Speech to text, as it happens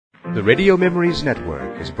The Radio Memories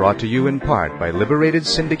Network is brought to you in part by Liberated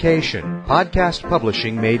Syndication, podcast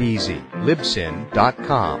publishing made easy,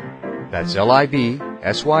 libsyn.com. That's libsyn.com.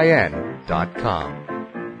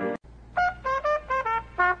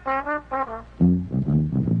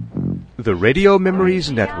 The Radio Memories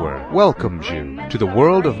Network welcomes you to the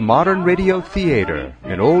world of modern radio theater,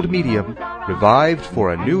 an old medium revived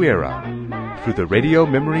for a new era through the Radio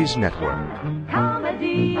Memories Network.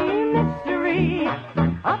 Comedy, mystery,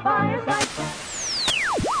 a fireside.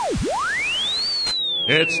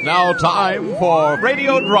 It's now time for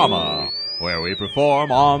Radio Drama, where we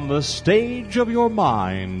perform on the stage of your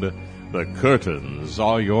mind. The curtains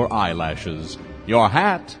are your eyelashes, your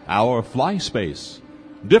hat our fly space.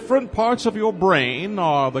 Different parts of your brain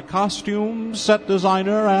are the costume, set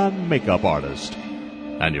designer, and makeup artist.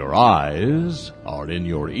 And your eyes are in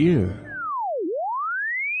your ear.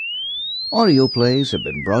 Audio plays have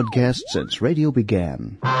been broadcast since radio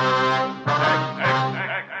began.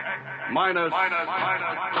 Minus 1.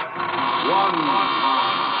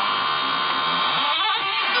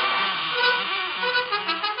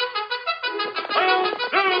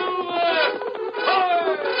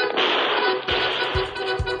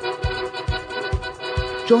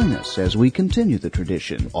 Join us as we continue the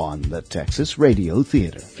tradition on the Texas Radio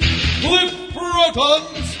Theater. Cliff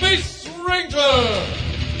Proton Space Ranger!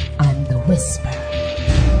 I'm the Whisper.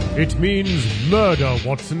 It means murder,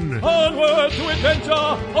 Watson. Onward to adventure!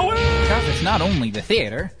 Away! Because it's not only the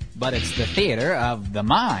theater, but it's the theater of the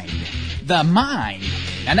mind. The mind!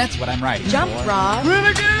 And that's what I'm writing Jump, for. Rob.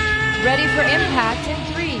 Renegade! Ready for impact in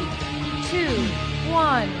 3, 2,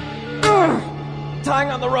 1.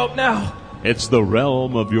 Tying on the rope now. It's the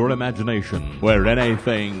realm of your imagination, where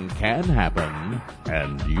anything can happen,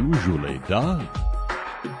 and usually does.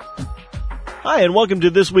 Hi, and welcome to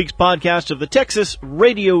this week's podcast of the Texas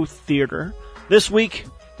Radio Theater. This week,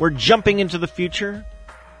 we're jumping into the future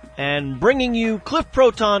and bringing you Cliff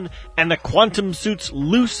Proton and the Quantum Suit's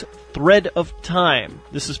Loose Thread of Time.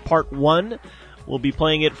 This is part 1. We'll be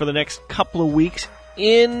playing it for the next couple of weeks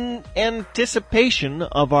in anticipation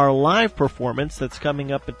of our live performance that's coming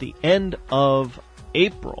up at the end of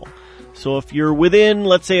April. So if you're within,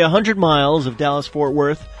 let's say, 100 miles of Dallas-Fort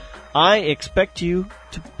Worth, I expect you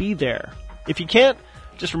to be there. If you can't,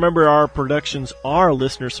 just remember our productions are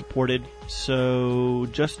listener-supported, so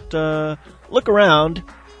just look around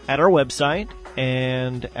at our website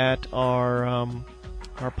and at our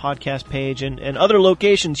podcast page and other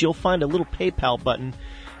locations. You'll find a little PayPal button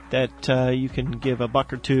that you can give $1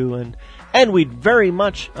 or $2, and we'd very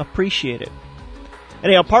much appreciate it.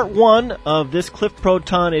 Anyhow, part 1 of this Cliff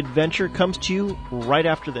Proton adventure comes to you right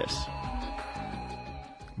after this.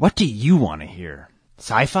 What do you want to hear?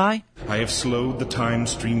 Sci-fi? I have slowed the time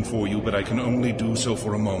stream for you, but I can only do so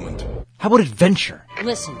for a moment. How about adventure?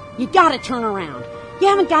 Listen, you gotta turn around. You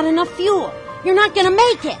haven't got enough fuel. You're not gonna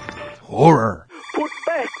make it. Horror. Put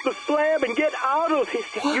back the slab and get out of this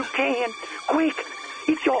if you can. Quick,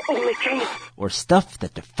 it's your only chance. Or stuff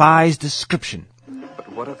that defies description. But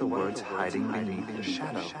what are the words hiding beneath the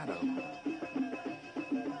shadow?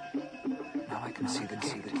 Now I can see the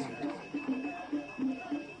gate.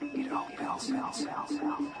 It opens.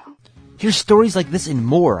 Hear stories like this and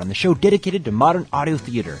more on the show dedicated to modern audio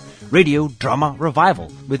theater, Radio Drama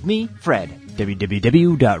Revival, with me, Fred.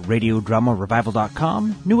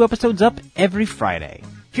 www.radiodramarevival.com. New episodes up every Friday.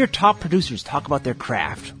 Hear top producers talk about their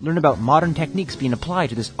craft, learn about modern techniques being applied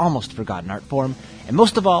to this almost forgotten art form, and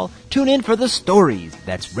most of all, tune in for the stories.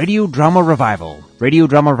 That's Radio Drama Revival.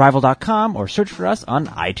 radiodramarevival.com, or search for us on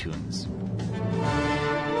iTunes.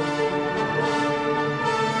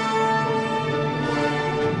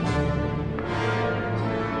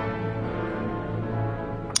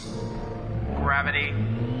 Gravity.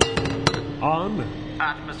 On.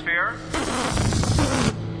 Atmosphere.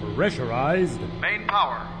 Pressurized. Main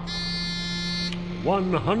power.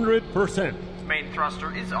 100%. Main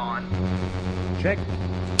thruster is on. Check.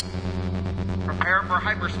 Prepare for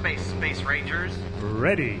hyperspace, Space Rangers.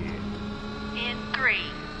 Ready. In 3,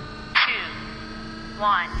 2,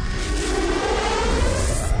 1.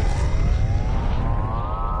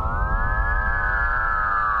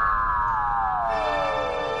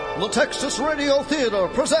 The Texas Radio Theater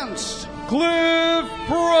presents Cliff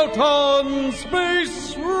Proton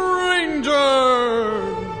Space Ranger!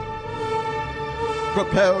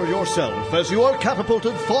 Prepare yourself as you are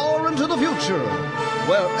catapulted far into the future,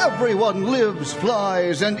 where everyone lives,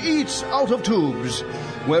 flies, and eats out of tubes,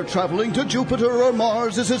 where traveling to Jupiter or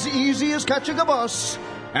Mars is as easy as catching a bus,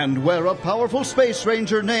 and where a powerful space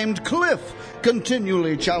ranger named Cliff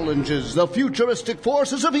continually challenges the futuristic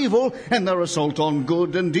forces of evil and their assault on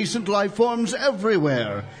good and decent life forms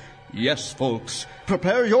everywhere. Yes, folks,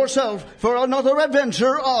 prepare yourself for another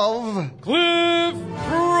adventure of Cliff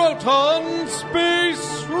Proton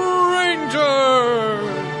Space Ranger!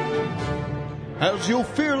 As you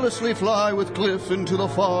fearlessly fly with Cliff into the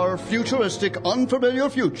far, futuristic, unfamiliar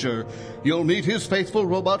future, you'll meet his faithful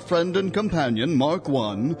robot friend and companion, Mark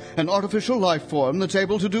I, an artificial life form that's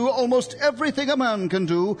able to do almost everything a man can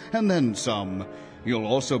do, and then some. You'll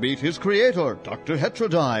also meet his creator, Dr.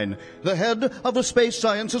 Heterodyne, the head of the Space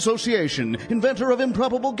Science Association, inventor of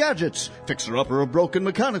improbable gadgets, fixer-upper of broken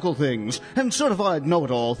mechanical things, and certified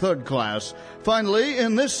know-it-all third class. Finally,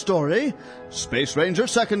 in this story, Space Ranger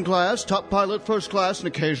second class, top pilot first class, and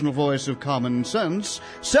occasional voice of common sense,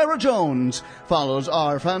 Sarah Jones, follows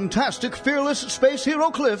our fantastic, fearless space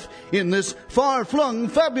hero Cliff in this far-flung,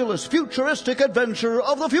 fabulous, futuristic adventure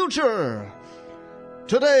of the future.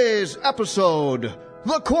 Today's episode,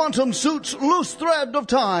 The Quantum Suit's Loose Thread of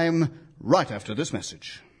Time, right after this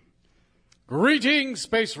message. Greetings,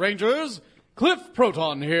 Space Rangers. Cliff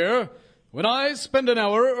Proton here. When I spend an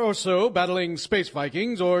hour or so battling space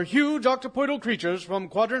Vikings or huge octopoidal creatures from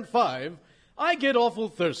Quadrant 5, I get awful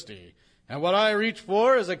thirsty. And what I reach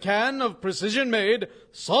for is a can of precision-made,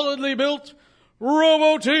 solidly built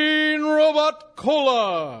Robotine Robot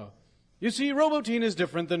Cola. You see, Robotine is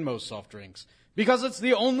different than most soft drinks, because it's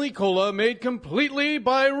the only cola made completely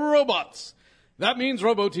by robots. That means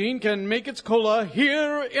Robotine can make its cola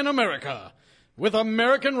here in America, with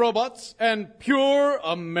American robots and pure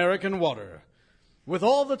American water. With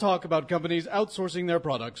all the talk about companies outsourcing their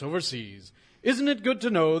products overseas, isn't it good to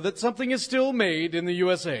know that something is still made in the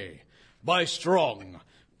USA by strong,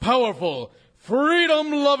 powerful,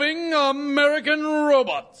 freedom-loving American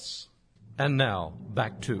robots? And now,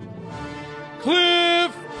 back to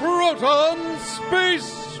Cliff Proton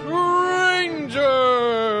Space Ranger!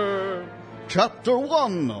 Chapter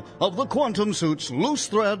 1 of The Quantum Suit's Loose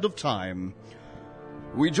Thread of Time.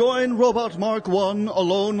 We join Robot Mark I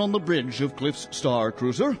alone on the bridge of Cliff's Star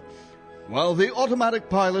Cruiser, while the automatic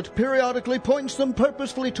pilot periodically points them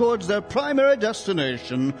purposefully towards their primary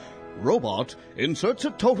destination. Robot inserts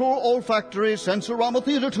a total olfactory sensorama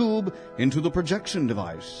theater tube into the projection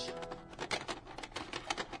device.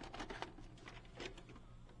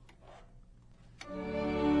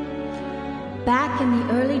 Back in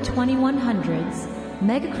the early 2100s,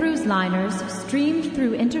 mega cruise liners streamed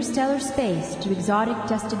through interstellar space to exotic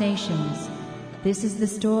destinations. This is the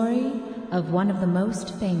story of one of the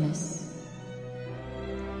most famous.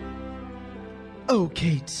 Oh,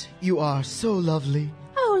 Kate, you are so lovely.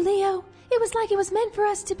 Oh, Leo, it was like it was meant for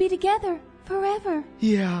us to be together forever.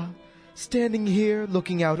 Yeah, standing here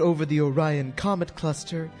looking out over the Orion Comet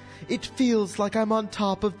Cluster, it feels like I'm on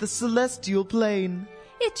top of the celestial plane.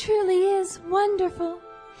 It truly is wonderful.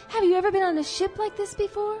 Have you ever been on a ship like this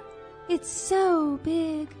before? It's so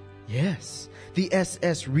big. Yes, the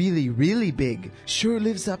SS Really, Really Big sure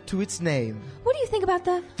lives up to its name. What do you think about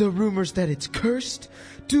the rumors that it's cursed,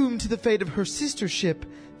 doomed to the fate of her sister ship,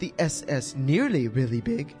 the SS Nearly Really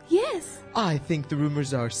Big? Yes. I think the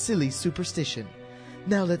rumors are silly superstition.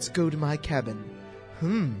 Now let's go to my cabin.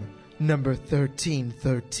 Number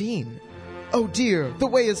 1313. Oh dear, the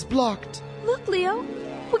way is blocked. Look, Leo.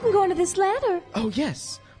 We can go under this ladder. Oh,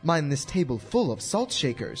 yes. Mind this table full of salt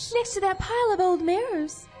shakers. Next to that pile of old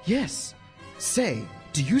mirrors. Yes. Say,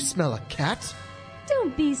 do you smell a cat?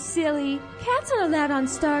 Don't be silly. Cats aren't allowed on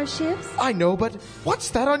starships. I know, but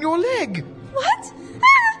what's that on your leg? What?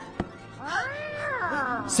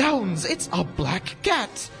 Ah! Zounds, it's a black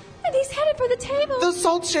cat. And he's headed for the table. The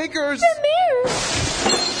salt shakers. The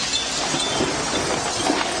mirrors.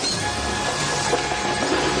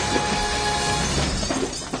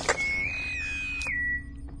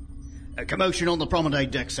 A commotion on the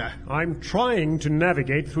promenade deck, sir. I'm trying to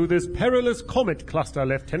navigate through this perilous comet cluster,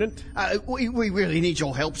 Lieutenant. We really need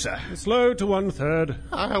your help, sir. Slow to 1/3.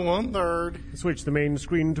 Aye, 1/3. Switch the main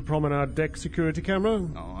screen to promenade deck security camera.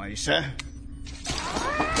 Aye, sir.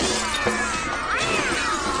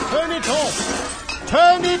 Turn it off!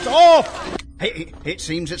 Turn it off! Hey, it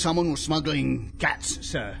seems that someone was smuggling cats,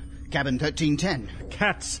 sir. Cabin 1310.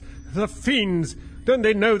 Cats? The fiends! Don't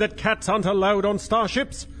they know that cats aren't allowed on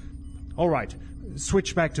starships? All right,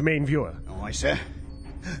 switch back to main viewer. Aye, sir.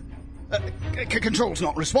 Control's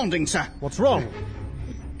not responding, sir. What's wrong?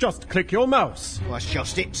 Just click your mouse. Well, that's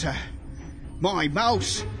just it, sir. My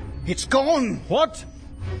mouse, it's gone. What?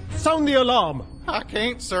 Sound the alarm. I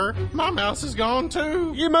can't, sir. My mouse is gone,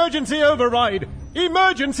 too. Emergency override!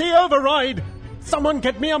 Emergency override! Someone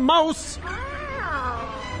get me a mouse!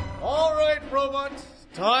 All right, robot.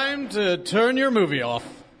 Time to turn your movie off.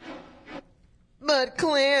 But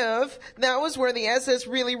Cliff, that was where the SS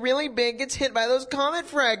Really Really Big gets hit by those comet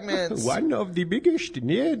fragments. One of the biggest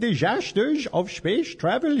near disasters of space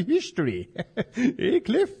travel history. Eh,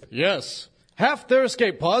 Cliff? Yes. Half their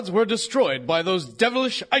escape pods were destroyed by those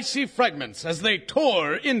devilish icy fragments as they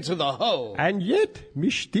tore into the hull. And yet,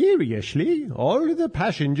 mysteriously, all the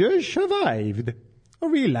passengers survived.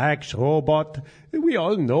 Relax, Robot. We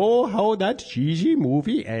all know how that cheesy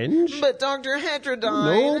movie ends. But Dr.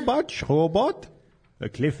 Heterodyne... No buts, Robot.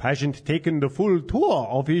 Cliff hasn't taken the full tour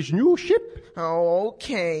of his new ship. Oh,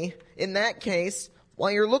 okay. In that case, while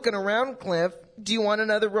you're looking around, Cliff, do you want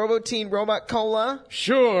another Robotine Robot Cola?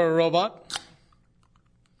 Sure, Robot.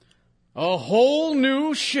 A whole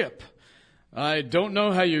new ship. I don't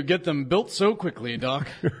know how you get them built so quickly, Doc.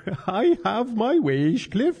 I have my ways,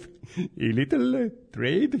 Cliff. A little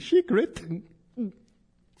trade secret.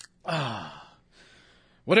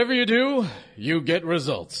 Whatever you do, you get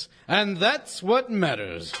results. And that's what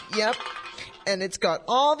matters. Yep. And it's got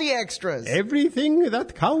all the extras. Everything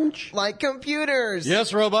that counts. Like computers.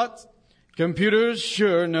 Yes, Robot. Computers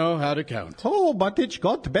sure know how to count. Oh, but it's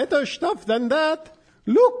got better stuff than that.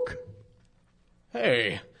 Look.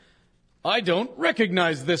 Hey, I don't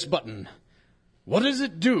recognize this button. What does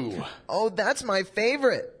it do? Oh, that's my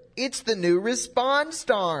favorite. It's the new Respond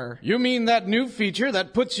Star. You mean that new feature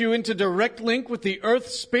that puts you into direct link with the Earth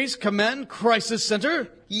Space Command Crisis Center?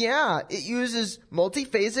 Yeah, it uses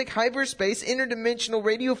multiphasic hyperspace interdimensional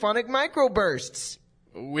radiophonic microbursts.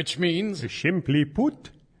 Which means? Simply put,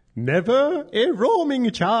 never a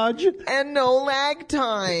roaming charge. And no lag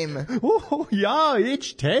time. Oh, yeah,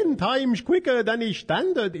 it's 10 times quicker than a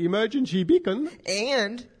standard emergency beacon.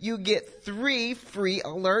 And you get 3 free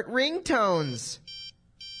alert ringtones.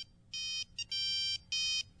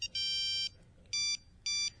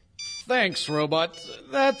 Thanks, Robot.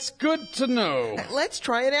 That's good to know. Let's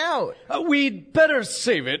try it out. We'd better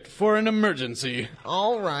save it for an emergency.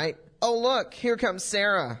 All right. Oh, look, here comes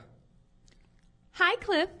Sarah. Hi,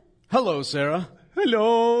 Cliff. Hello, Sarah.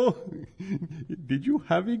 Hello. Did you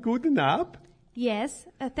have a good nap? Yes,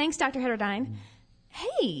 thanks, Dr. Heterodyne.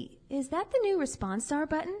 Hey, is that the new Response Star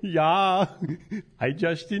button? Yeah, I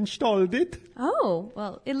just installed it. Oh,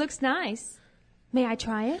 well, it looks nice. May I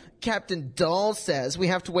try it? Captain Dull says we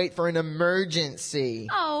have to wait for an emergency.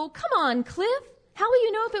 Oh, come on, Cliff. How will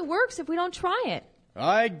you know if it works if we don't try it?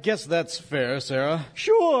 I guess that's fair, Sarah.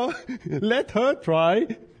 Sure, let her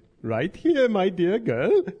try. Right here, my dear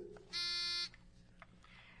girl.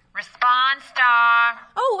 Response Star.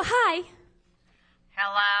 Oh, hi.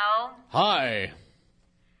 Hello? Hi.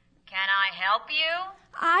 Can I help you?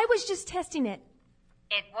 I was just testing it.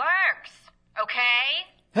 It works, okay?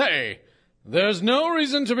 Hey, there's no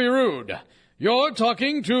reason to be rude. You're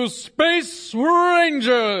talking to Space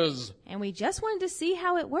Rangers. And we just wanted to see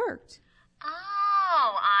how it worked.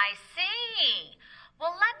 Oh, I see.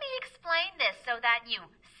 Well, let me explain this so that you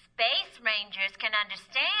Space Rangers can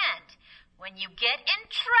understand. When you get in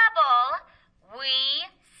trouble, we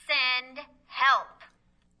send help.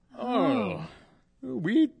 Oh.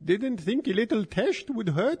 We didn't think a little test would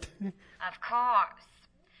hurt. Of course.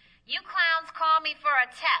 You clowns call me for a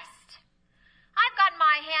test. I've got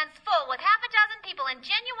my hands full with half a dozen people in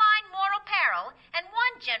genuine moral peril and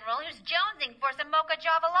one general who's jonesing for some mocha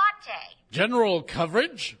java latte. General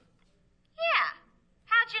coverage? Yeah.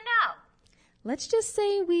 How'd you know? Let's just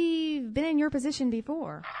say we've been in your position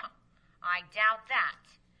before. I doubt that.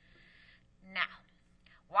 Now,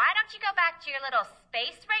 why don't you go back to your little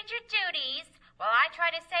Space Ranger duties while I try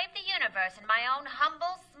to save the universe in my own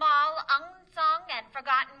humble, small, unsung, and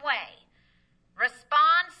forgotten way.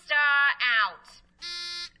 Response Star out.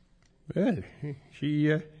 Well,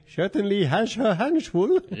 she certainly has her hands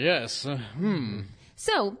full. Yes.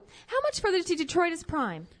 So, how much further to Detroit is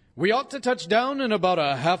Prime? We ought to touch down in about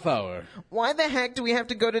a half hour. Why the heck do we have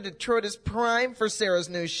to go to Detroit as Prime for Sarah's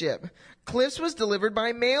new ship? Cliff's was delivered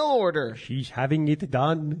by mail order. She's having it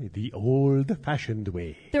done the old-fashioned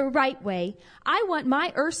way. The right way. I want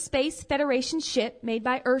my Earth Space Federation ship made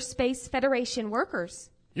by Earth Space Federation workers.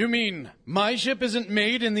 You mean my ship isn't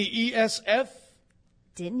made in the ESF?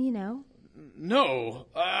 Didn't you know? No.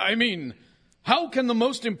 I mean, how can the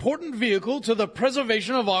most important vehicle to the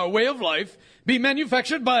preservation of our way of life be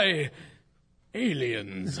manufactured by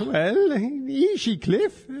aliens? Well, easy,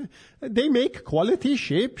 Cliff. They make quality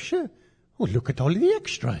ships. Oh, look at all the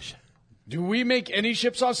extras. Do we make any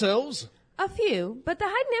ships ourselves? A few, but the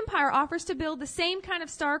Haydn Empire offers to build the same kind of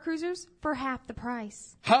star cruisers for half the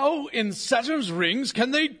price. How in Saturn's rings can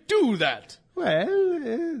they do that? Well,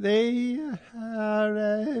 they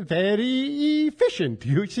are very efficient,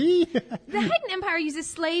 you see. The Haydn Empire uses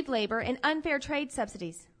slave labor and unfair trade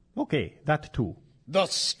subsidies. Okay, that too. The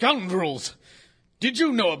scoundrels! Did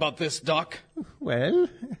you know about this, Doc? Well,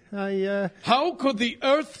 How could the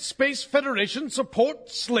Earth Space Federation support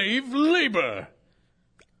slave labor?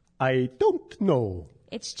 I don't know.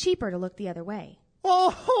 It's cheaper to look the other way.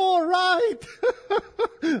 Oh, all right.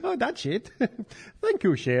 Oh, that's it. Thank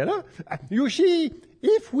you, Sarah. You see,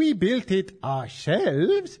 if we built it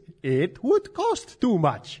ourselves, it would cost too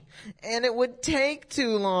much. And it would take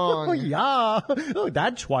too long. Oh, yeah. Oh,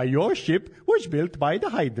 that's why your ship was built by the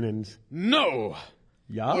Hydnans. No!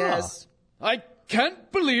 Yeah. Yes. I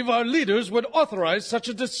can't believe our leaders would authorize such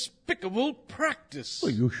a despicable practice.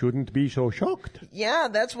 Well, you shouldn't be so shocked. Yeah,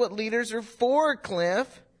 that's what leaders are for,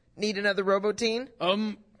 Cliff. Need another Roboteen?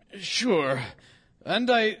 Sure.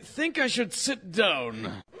 And I think I should sit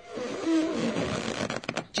down.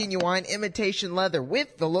 Genuine imitation leather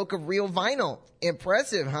with the look of real vinyl.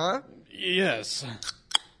 Impressive, huh? Yes.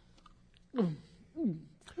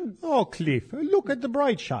 Oh, Cliff, look at the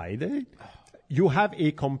bright side. You have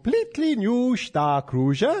a completely new Star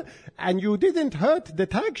Cruiser, and you didn't hurt the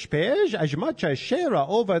taxpayers as much as Sarah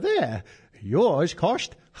over there. Yours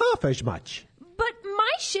cost half as much. But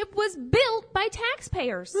my ship was built by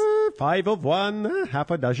taxpayers. 5 of one, half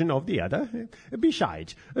a dozen of the other.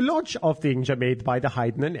 Besides, lots of things are made by the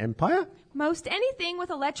Hydnan Empire. Most anything with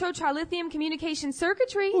electro-trilithium communication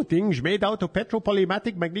circuitry. Oh, things made out of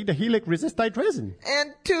petropolymatic magnetohelic resistite resin.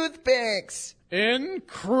 And toothpicks.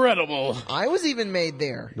 Incredible. I was even made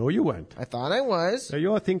there. No, you weren't. I thought I was.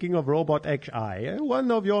 You're thinking of Robot XI, one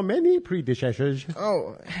of your many predecessors.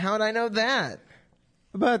 Oh, how'd I know that?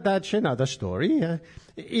 But that's another story.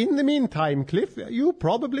 In the meantime, Cliff, you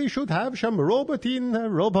probably should have some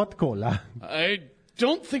Roboteen Robot Cola. I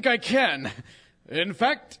don't think I can. In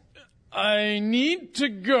fact, I need to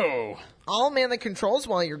go. I'll man the controls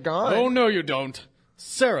while you're gone. Oh, no, you don't.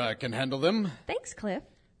 Sarah can handle them. Thanks, Cliff.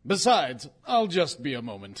 Besides, I'll just be a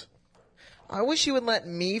moment. I wish you would let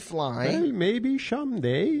me fly. Well, maybe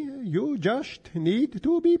someday. You just need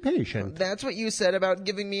to be patient. That's what you said about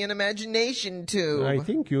giving me an imagination tube. I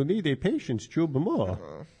think you need a patience tube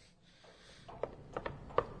more.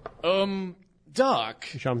 Doc.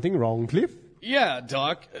 Something wrong, Cliff? Yeah,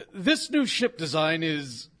 Doc. This new ship design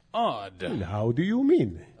is odd. And how do you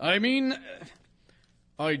mean? I mean,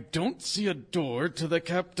 I don't see a door to the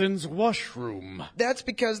captain's washroom. That's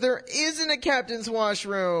because there isn't a captain's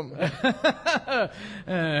washroom.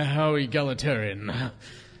 How egalitarian.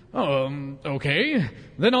 Okay.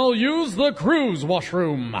 Then I'll use the crew's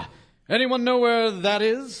washroom. Anyone know where that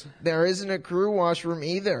is? There isn't a crew washroom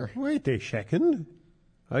either. Wait a second.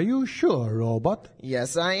 Are you sure, Robot?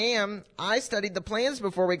 Yes, I am. I studied the plans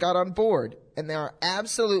before we got on board, and there are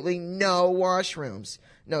absolutely no washrooms.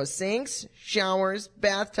 No sinks, showers,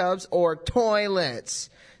 bathtubs, or toilets.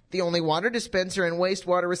 The only water dispenser and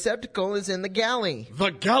wastewater receptacle is in the galley.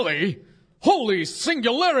 The galley? Holy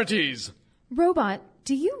singularities! Robot,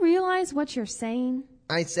 do you realize what you're saying?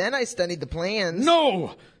 I said I studied the plans.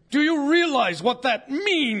 No! Do you realize what that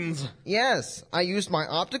means? Yes. I used my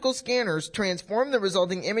optical scanners, transformed the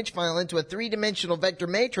resulting image file into a three-dimensional vector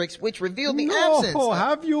matrix, which revealed the absence. No,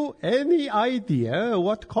 have you any idea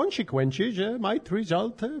what consequences might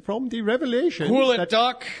result from the revelation? Cool it,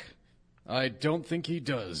 Doc. I don't think he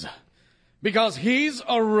does. Because he's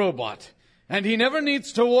a robot, and he never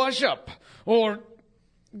needs to wash up, or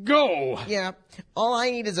go. Yeah, all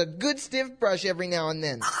I need is a good stiff brush every now and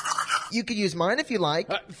then. You could use mine if you like.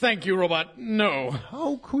 Thank you, Robot. No.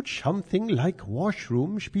 How could something like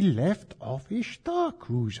washrooms be left off a Star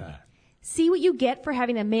Cruiser? See what you get for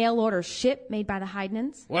having a mail-order ship made by the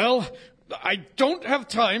Hydnans? Well, I don't have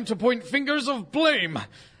time to point fingers of blame.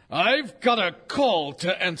 I've got a call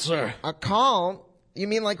to answer. A call? You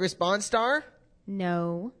mean like Response Star?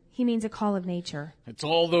 No, he means a call of nature. It's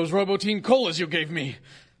all those Roboteen colas you gave me.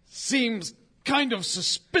 Seems kind of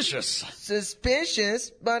suspicious.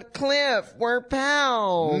 Suspicious? But Cliff, we're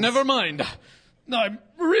pals. Never mind. I'm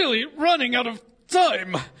really running out of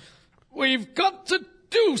time. We've got to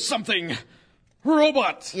do something.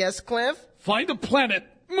 Robot. Yes, Cliff? Find a planet,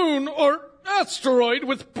 moon, or asteroid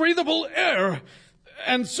with breathable air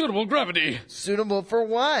and suitable gravity. Suitable for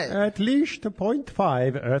what? At least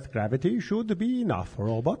 0.5 Earth gravity should be enough,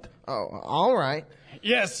 Robot. Oh, all right.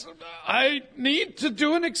 Yes, I need to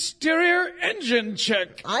do an exterior engine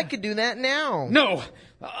check. I could do that now. No,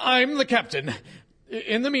 I'm the captain.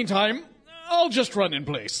 In the meantime, I'll just run in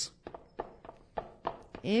place.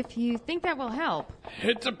 If you think that will help.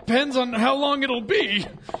 It depends on how long it'll be.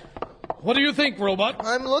 What do you think, Robot?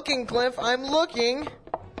 I'm looking, Cliff. I'm looking.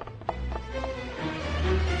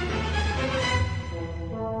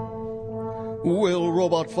 Will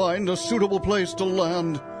Robot find a suitable place to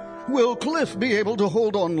land? Will Cliff be able to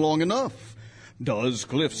hold on long enough? Does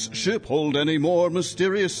Cliff's ship hold any more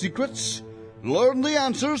mysterious secrets? Learn the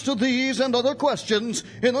answers to these and other questions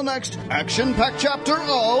in the next action-packed chapter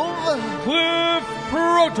of... Cliff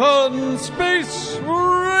Proton Space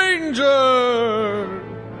Ranger!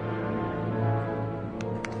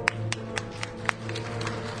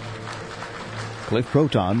 Cliff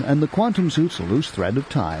Proton and the Quantum Suit's Loose Thread of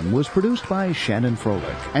Time was produced by Shannon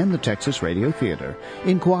Froelich and the Texas Radio Theater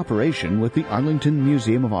in cooperation with the Arlington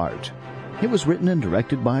Museum of Art. It was written and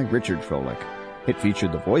directed by Richard Froelich. It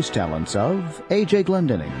featured the voice talents of A.J.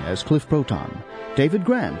 Glendinning as Cliff Proton, David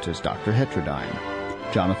Grant as Dr. Heterodyne,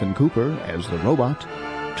 Jonathan Cooper as the Robot,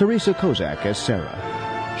 Teresa Kozak as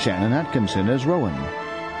Sarah, Shannon Atkinson as Rowan,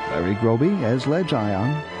 Larry Groby as Ledge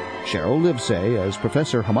Ion, Cheryl Livesay as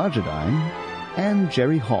Professor Homogedyne, and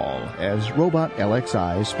Jerry Hall as Robot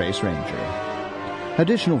LXI Space Ranger.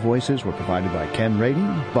 Additional voices were provided by Ken Rady,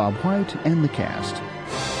 Bob White, and the cast.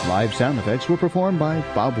 Live sound effects were performed by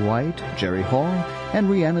Bob White, Jerry Hall, and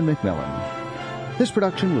Rhiannon McMillan. This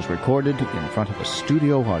production was recorded in front of a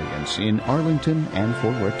studio audience in Arlington and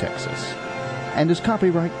Fort Worth, Texas, and is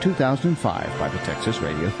copyright 2005 by the Texas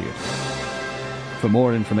Radio Theater. For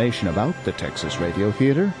more information about the Texas Radio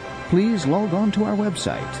Theater, please log on to our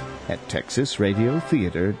website at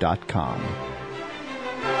texasradiotheater.com.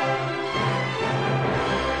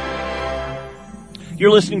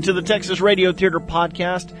 You're listening to the Texas Radio Theater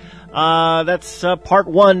podcast. That's part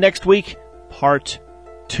 1. Next week, part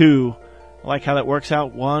 2. I like how that works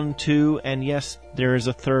out. 1, 2, and yes, there is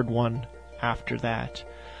a third one after that.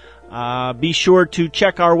 Be sure to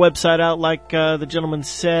check our website out like the gentleman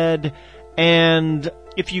said, and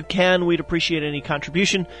if you can, we'd appreciate any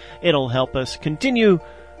contribution. It'll help us continue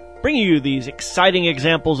bringing you these exciting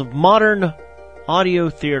examples of modern audio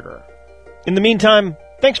theater. In the meantime,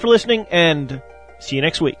 thanks for listening, and see you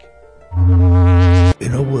next week.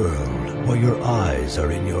 In a world where your eyes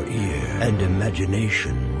are in your ear and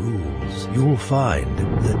imagination rules, you'll find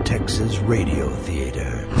the Texas Radio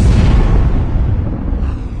Theater.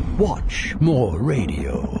 Watch more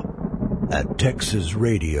radio at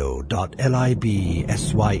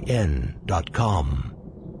texasradio.libsyn.com.